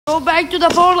Go back to the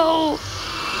portal.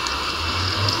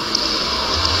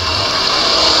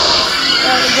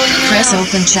 Press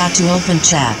open chat to open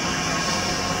chat.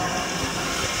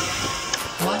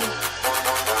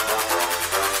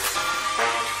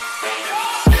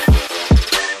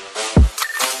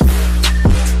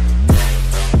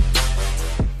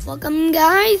 Welcome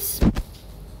guys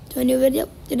to a new video.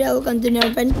 Today we'll continue our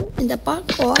adventure in the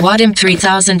parkour. Wadim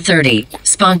 3030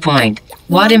 spawn point.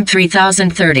 Wadim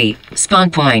 3030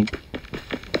 spawn point.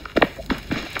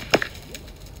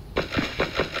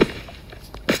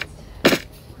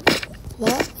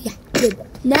 Well, yeah, good.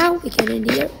 Now we can end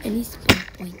here any spawn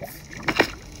points.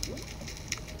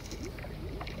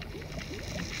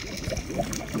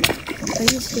 Are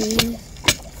you serious?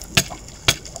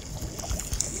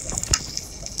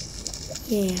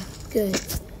 Yeah, good.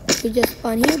 We just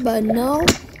spawn here, but no.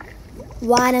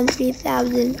 Wadim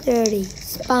 3030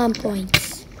 spawn points.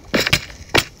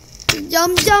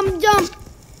 Jump, jump, jump.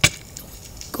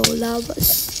 Go lava.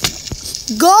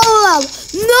 Go lava.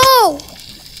 No!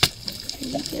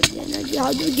 Get the energy.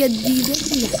 How do you get these?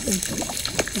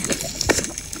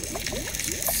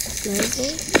 Yeah.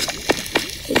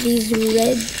 These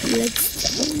red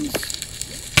stones.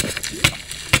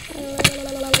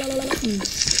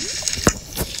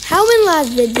 How in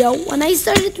last video, when I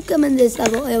started to come in this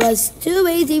level, it was too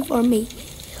easy for me.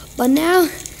 But now,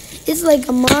 it's like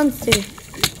a monster.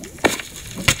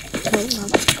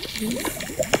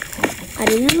 I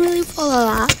didn't really fall a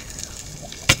lot.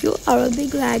 You are a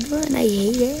big lagger and I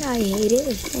hate it. I hate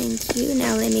it. Thank you.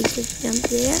 Now let me just jump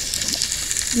there.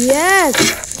 Yes!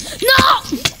 No!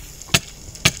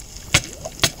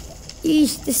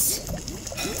 Eesh, this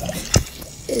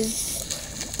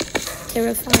is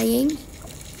terrifying.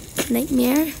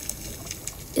 Nightmare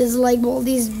is like all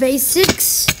these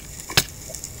basics.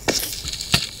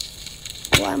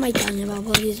 Why am I talking about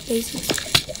all these basics?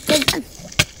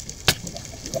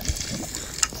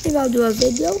 Maybe I'll do a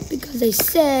video because I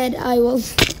said I will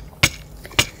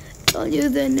tell you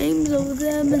the names of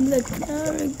them and the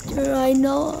character. I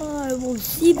know I will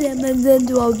see them and then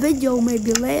do a video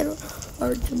maybe later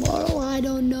or tomorrow. I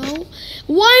don't know.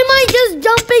 Why am I just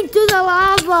jumping to the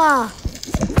lava?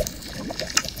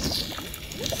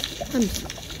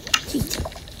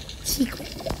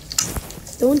 Secret.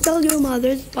 Don't tell your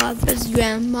mothers, fathers,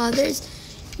 grandmothers,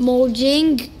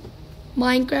 Mojang,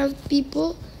 Minecraft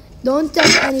people. Don't tell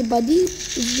anybody.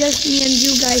 It's just me and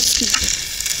you guys secret.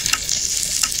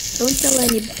 Don't tell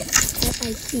anybody.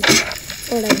 I see.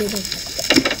 Or I didn't.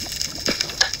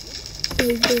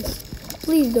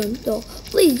 Please don't tell.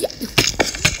 Please.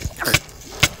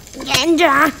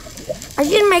 Kendra, I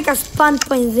should make a spawn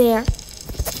point there.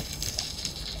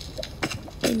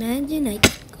 Imagine I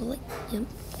can go like jump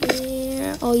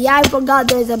there. Oh yeah, I forgot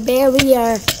there's a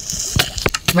barrier.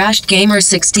 Rashed Gamer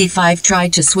 65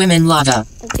 tried to swim in lava.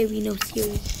 Okay, we know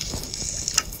serious.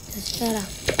 Just shut up.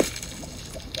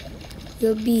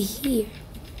 You'll be here.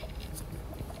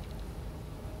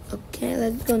 Okay,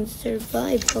 let's go and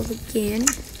survive again.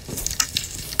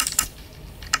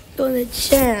 Go in the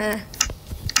chat.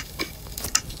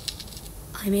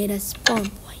 I made a spawn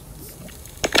point.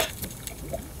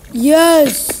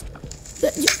 Yes!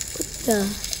 What the?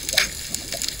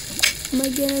 Am I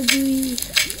gonna do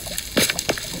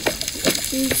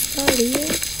restart here?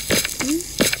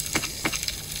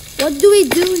 What do we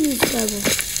do in this level?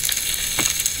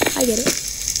 I get it.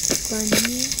 Run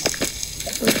here.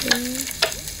 Go there.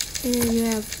 And then you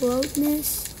have floatness.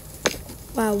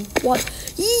 Wow, what?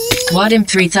 Wadim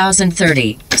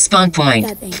 3030 spawn point.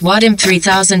 Wadim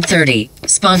 3030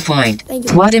 spawn point.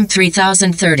 Wadim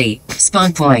 3030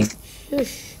 spawn point.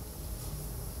 Shush.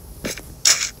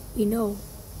 We know.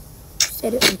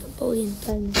 Said it like a billion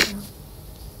times now.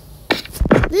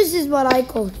 This is what I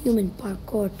call human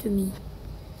parkour to me.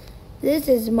 This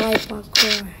is my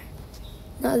parkour.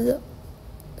 Not the...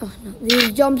 Oh no,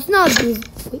 these jumps, not these...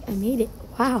 Wait, I made it.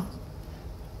 Wow.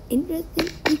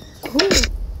 Interesting. Cool.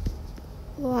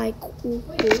 Like, cool.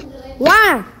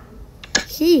 Wow!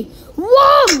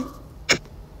 Whoa!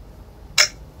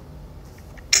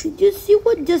 Did you see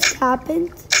what just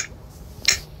happened?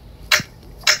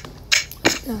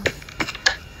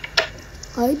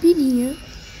 I've been here.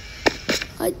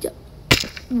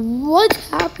 What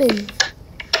happened?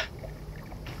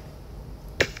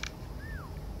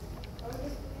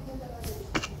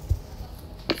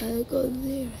 I go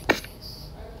there, I guess.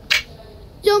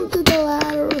 Jump to the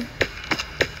ladder.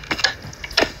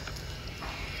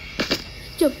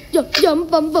 Jump, jump, jump,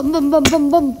 bump, bump, bump, bump,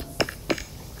 bump, bump.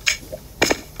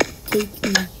 Take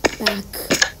me back.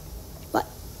 What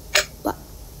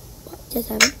just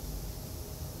happened?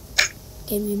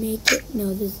 Can we make it?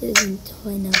 No, this isn't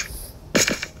tall enough.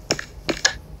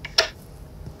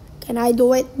 Can I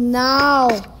do it now?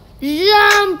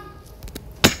 Jump!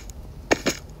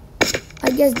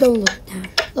 I guess don't look down.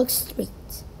 Look straight.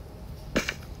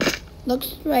 Look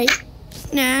straight.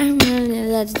 Nah,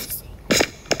 that's the same.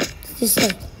 Just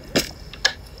say.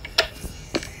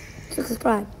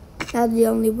 Subscribe. That's the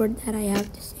only word that I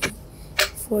have to say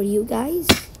for you guys.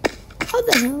 How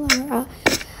the hell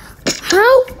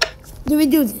how do we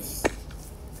do this?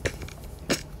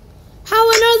 How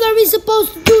on earth are we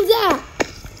supposed to do that?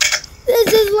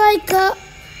 This is like a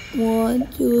 1,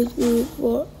 2, 3,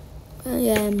 4.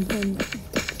 Yeah, I'm done.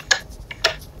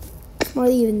 It's more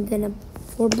even than a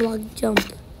 4-block jump.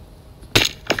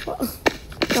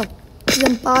 No, it's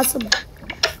impossible.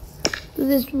 Do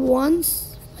this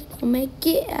once. If I don't make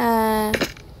it, I'm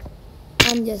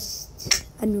just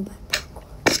a noob at parkour.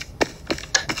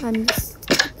 I'm just.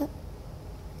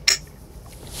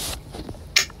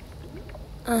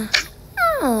 I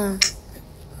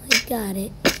got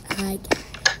it.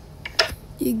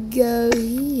 You go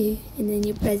here, and then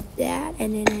you press that,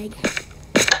 and then I got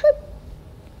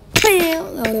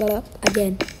it.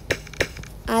 Again.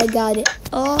 I got it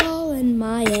all in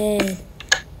my head.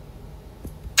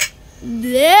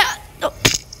 Yeah,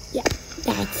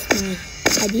 that's my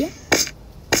idea.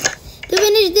 To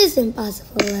finish this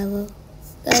impossible level.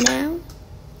 So now,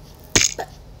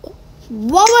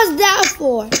 what was that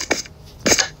for?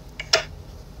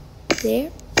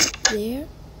 There.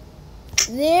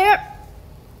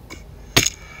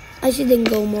 I shouldn't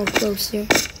go more closer.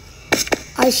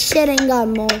 I shouldn't got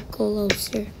more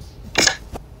closer.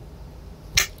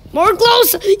 More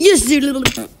closer! Yes, little.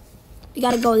 We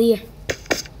gotta go here.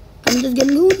 I'm just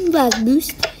gonna go fast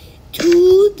boost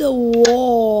to the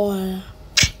wall.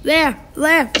 There.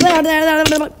 I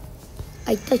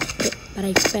touched it, but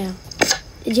I fell.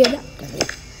 Did you hear that?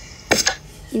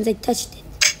 Means I touched it.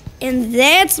 And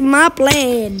that's my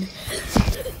plan.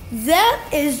 That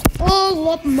is all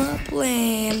of my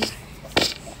plan.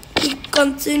 We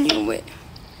continue it.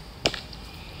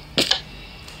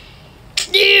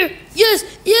 There! Yes!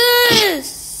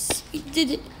 We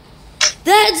did it.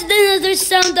 That's the other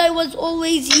sound I was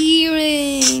always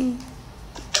hearing.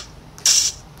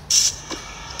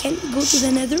 Can we go to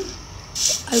the Nether?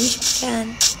 I wish we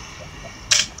can.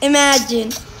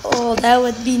 Imagine. Oh, that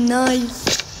would be nice.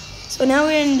 So now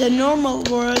we're in the normal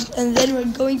world, and then we're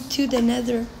going to the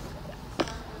Nether.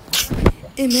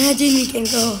 Imagine we can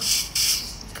go.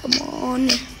 Come on.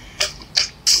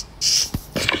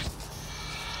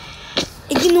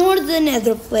 Ignore the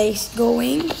Nether place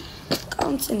going.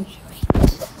 Concentrate.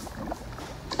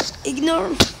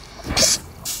 Ignore.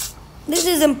 This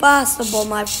is impossible,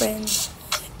 my friends.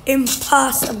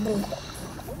 Impossible.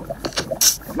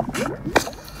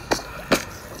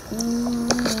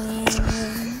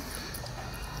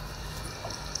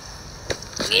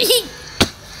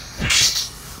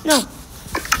 No.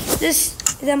 This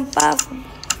is impossible.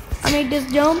 I made this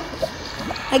jump.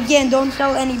 Again, don't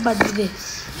tell anybody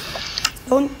this.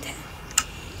 Don't tell.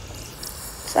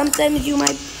 Sometimes you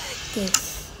might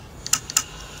practice.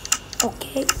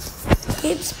 Okay?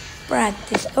 It's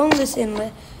practice. Don't listen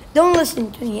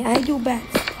to me. I do bad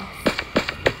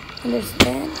stuff.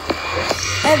 Understand?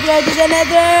 Let's go to the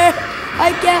Nether.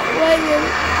 I can't wait.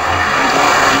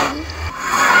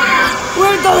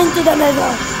 We're going to the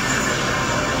Nether.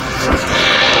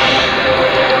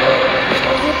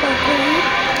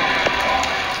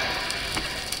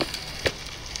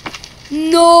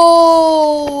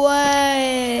 No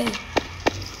way!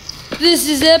 This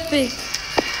is epic.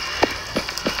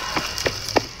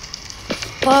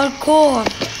 Parkour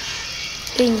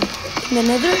thing in the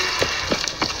Nether.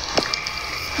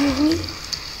 Excuse me.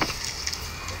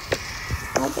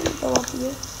 How can I go up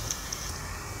here?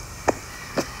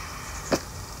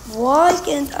 Why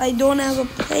can't I don't have a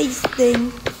place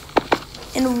thing?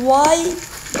 And why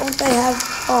don't I have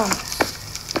arms?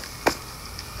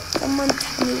 Someone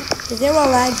tell me, is there a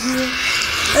lag here?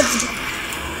 Let's go.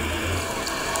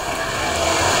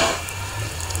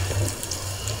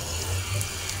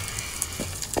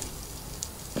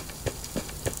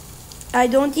 I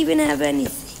don't even have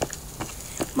anything.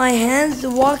 My hands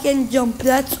walk and jump,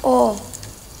 that's all.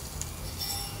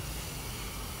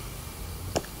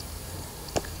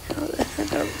 How the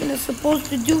heck are we supposed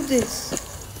to do this?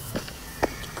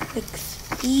 Click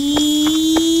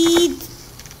speed.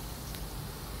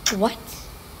 What?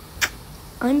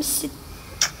 I'm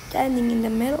standing in the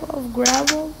middle of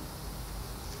gravel.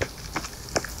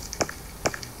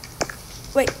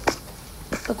 Wait,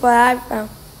 look what I found.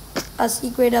 A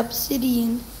secret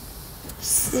obsidian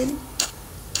city.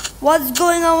 What's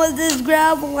going on with this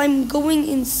gravel? I'm going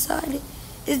inside it.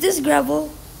 Is this gravel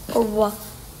or what?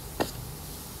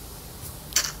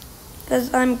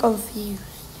 Because I'm confused.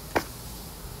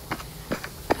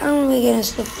 How am I gonna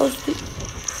supposed to?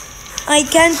 I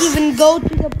can't even go to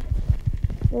the.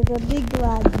 There's a big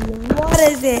lag here. What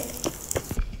is it?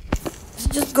 Let's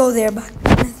just go there back.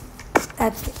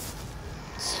 That's it.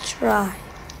 Let's try.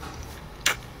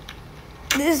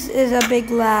 This is a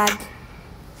big lag.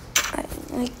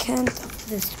 I can't talk to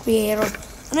this creator.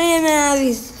 I don't even have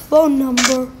his phone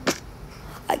number.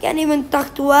 I can't even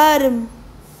talk to Adam.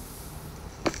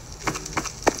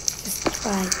 Just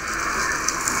try.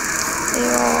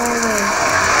 They're all away.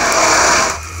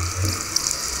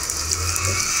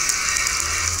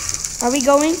 Are we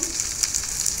going?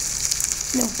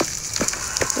 No.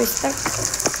 We're stuck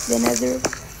the Nether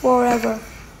forever.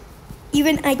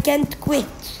 Even I can't quit.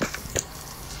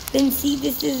 Then see,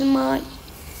 this is my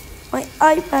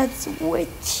iPad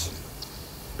Switch.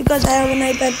 Because I have an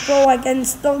iPad Pro, I can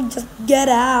still just get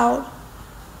out.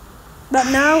 But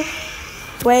now,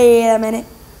 wait a minute.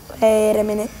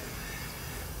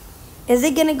 Is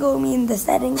it gonna go me in the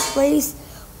settings place?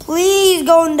 Please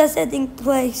go in the settings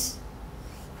place.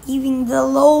 Even the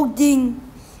loading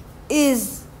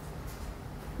is,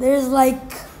 there's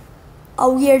like a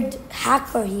weird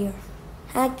hacker here.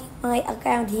 Hacking my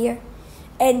account here.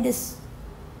 And this.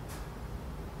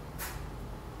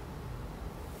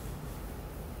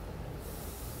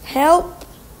 Help!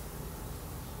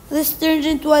 This turned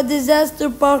into a disaster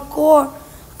parkour.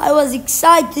 I was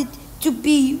excited to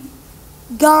be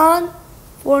gone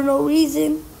for no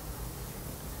reason.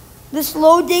 This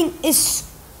loading is.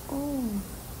 Oh.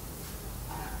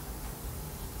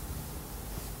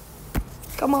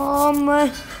 Come on,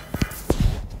 man.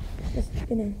 Just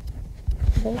gonna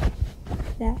go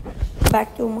that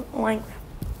back to Minecraft.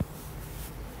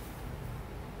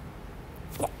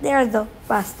 Yeah, there's the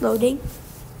fast loading.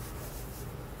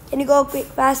 Can you go a bit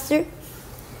faster?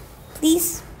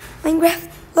 Please? Minecraft,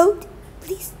 load,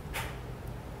 please.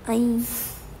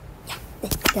 Yeah,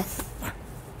 this. Yeah.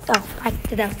 So, back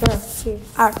to the world. We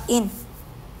are in.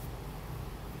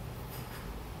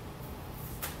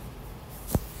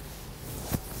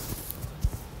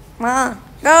 Come on,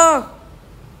 go.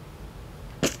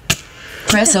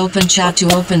 Press open chat to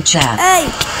open chat. Hey,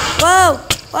 whoa.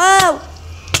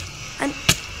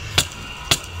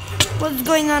 What's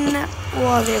going on now?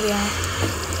 Oh, there we are.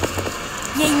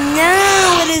 Yeah,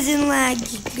 now it isn't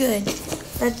laggy. Good.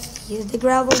 Let's see. Is the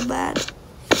gravel bad?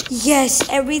 Yes,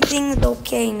 everything's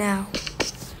okay now.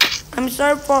 I'm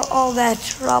sorry for all that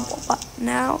trouble, but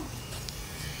now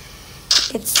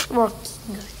it's working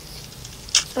good.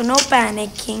 So no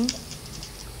panicking.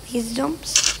 These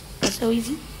jumps are so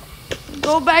easy.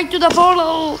 Go back to the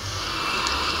portal.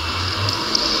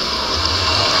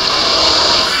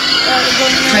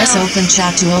 Press open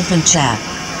chat to open chat.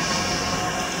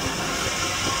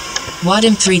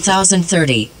 Wadim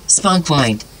 3030, spawn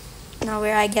point. Now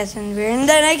we're in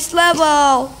the next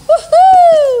level.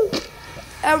 Woohoo!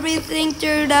 Everything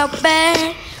turned out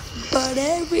bad, but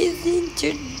everything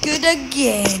turned good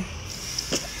again.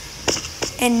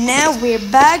 And now we're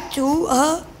back to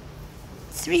a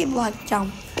 3-block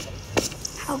jump.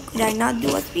 How could I not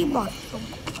do a 3-block jump?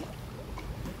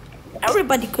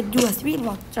 Everybody could do a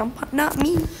 3-block jump, but not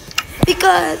me.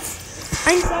 Because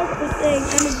I'm sorry for saying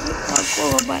I'm a good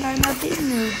parkour, but I'm a big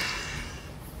noob.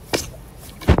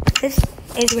 This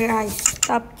is where I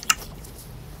stopped.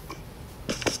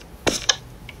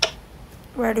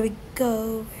 Where do we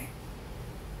go?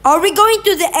 Are we going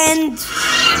to the end?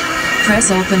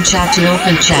 Press open chat to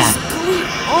open chat.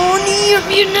 Oh,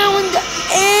 we're now in the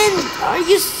end. Are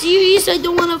you serious? I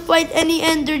don't want to fight any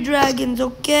ender dragons,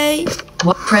 okay?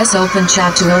 Press open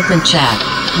chat to open chat.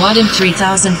 Wadim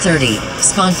 3030,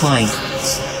 spawn point.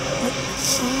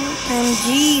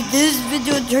 OMG, this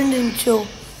video turned into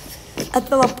a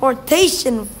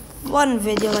teleportation fun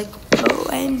video, like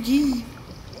OMG.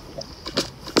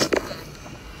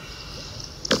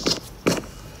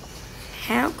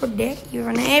 How could that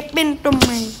even happen to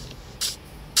me?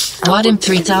 Wadim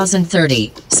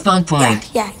 3030, spawn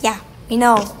point. Yeah, we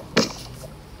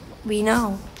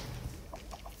know.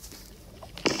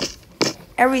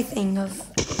 Everything of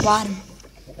Wadim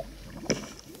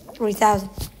 3000,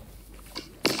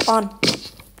 spawn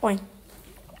point.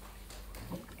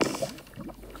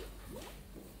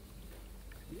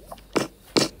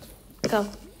 Go,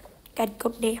 gotta go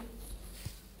there.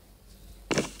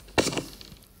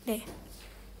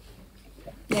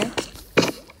 There.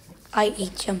 I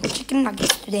ate some chicken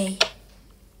nuggets today.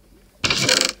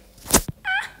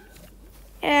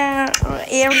 Air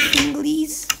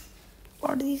thinglies.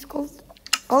 What are these called?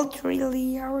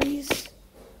 Ultra-Aries.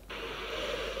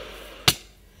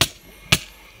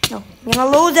 No, I'm gonna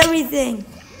lose everything.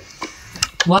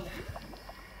 What?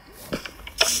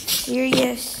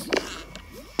 Serious.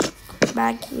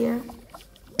 Back here.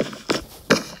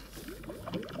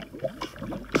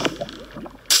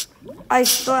 I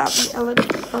still have the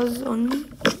ellipticals on me.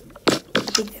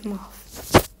 Take them off.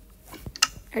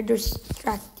 They're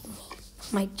distracting me.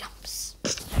 My jumps.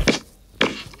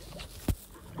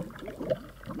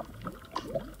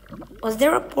 Was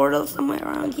there a portal somewhere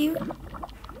around here?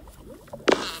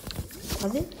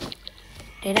 Was it?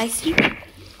 Did I see it?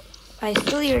 I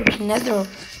still hear the Nether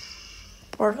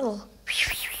portal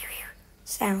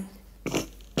sound.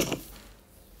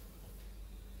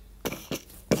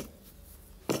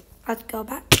 Let's go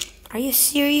back. Are you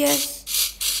serious?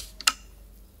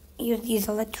 Use these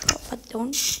electro, but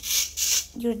don't use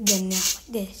them now like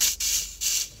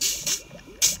this.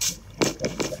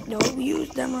 Don't use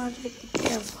them, I have to be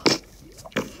careful.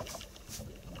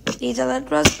 These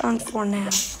electros aren't for now.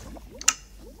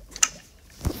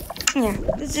 Yeah,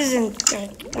 this isn't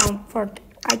good comfort.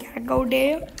 I gotta go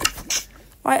there.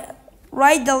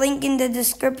 Write the link in the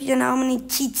description. How many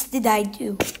cheats did I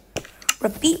do?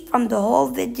 Repeat from the whole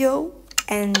video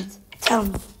and tell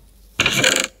me.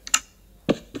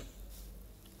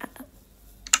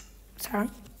 Sorry.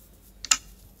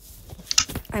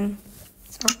 I'm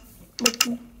sorry.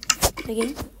 Looking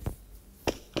again.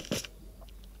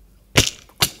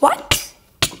 What?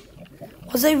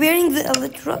 Was I wearing the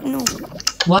electro? No.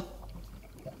 What?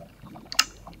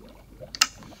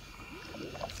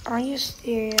 Are you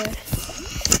serious?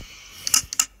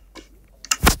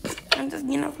 I'm just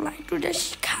gonna fly to the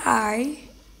sky.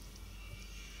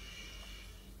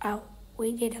 Oh,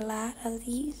 we did a lot of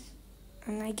these.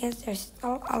 And I guess there's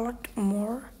still a lot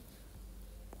more.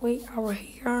 We are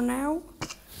here now.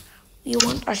 We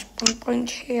want a spawn point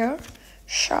here.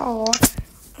 So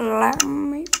let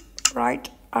me write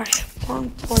a spawn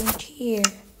point here.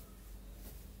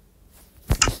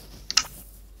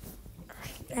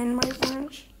 And my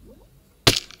friends.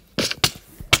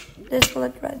 This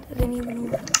letter doesn't even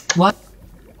work. What?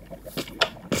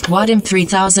 Wadim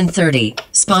 3030,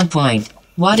 spawn point.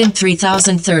 Wadim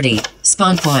 3030,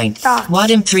 spawn point.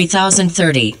 Wadim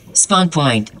 3030, spawn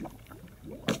point.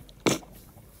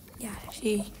 Yeah,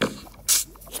 she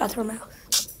shut her mouth.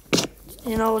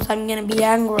 She knows I'm gonna be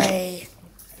angry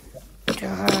to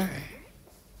her.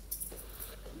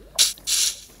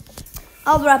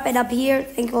 I'll wrap it up here.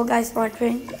 Thank you all guys for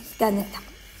watching. Bye.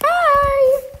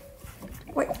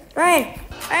 Wait, hey.